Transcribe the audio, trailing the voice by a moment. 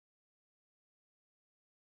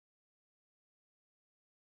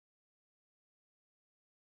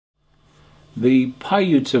The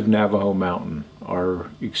Paiutes of Navajo Mountain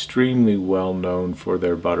are extremely well known for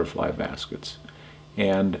their butterfly baskets.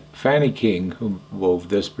 And Fannie King, who wove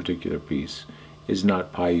this particular piece, is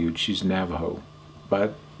not Paiute, she's Navajo.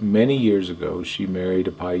 But many years ago she married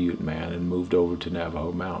a Paiute man and moved over to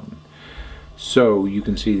Navajo Mountain. So you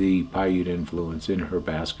can see the Paiute influence in her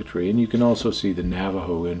basketry, and you can also see the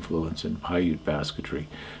Navajo influence in Paiute basketry.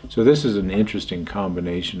 So this is an interesting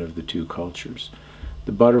combination of the two cultures.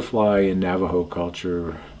 The butterfly in Navajo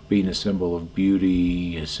culture being a symbol of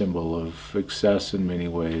beauty, a symbol of success in many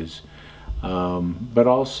ways, but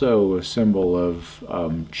also a symbol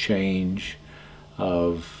of change,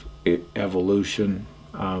 of evolution.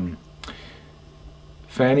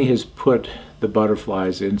 Fannie has put the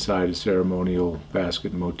butterflies inside a ceremonial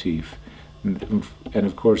basket motif. And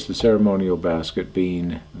of course the ceremonial basket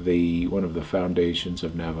being one of the foundations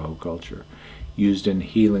of Navajo culture, used in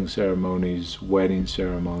healing ceremonies, wedding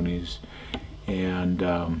ceremonies,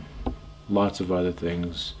 and lots of other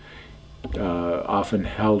things, often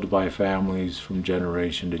held by families from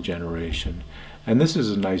generation to generation. And this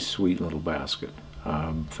is a nice, sweet little basket.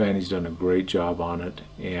 Fannie's done a great job on it,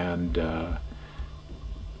 and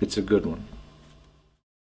it's a good one.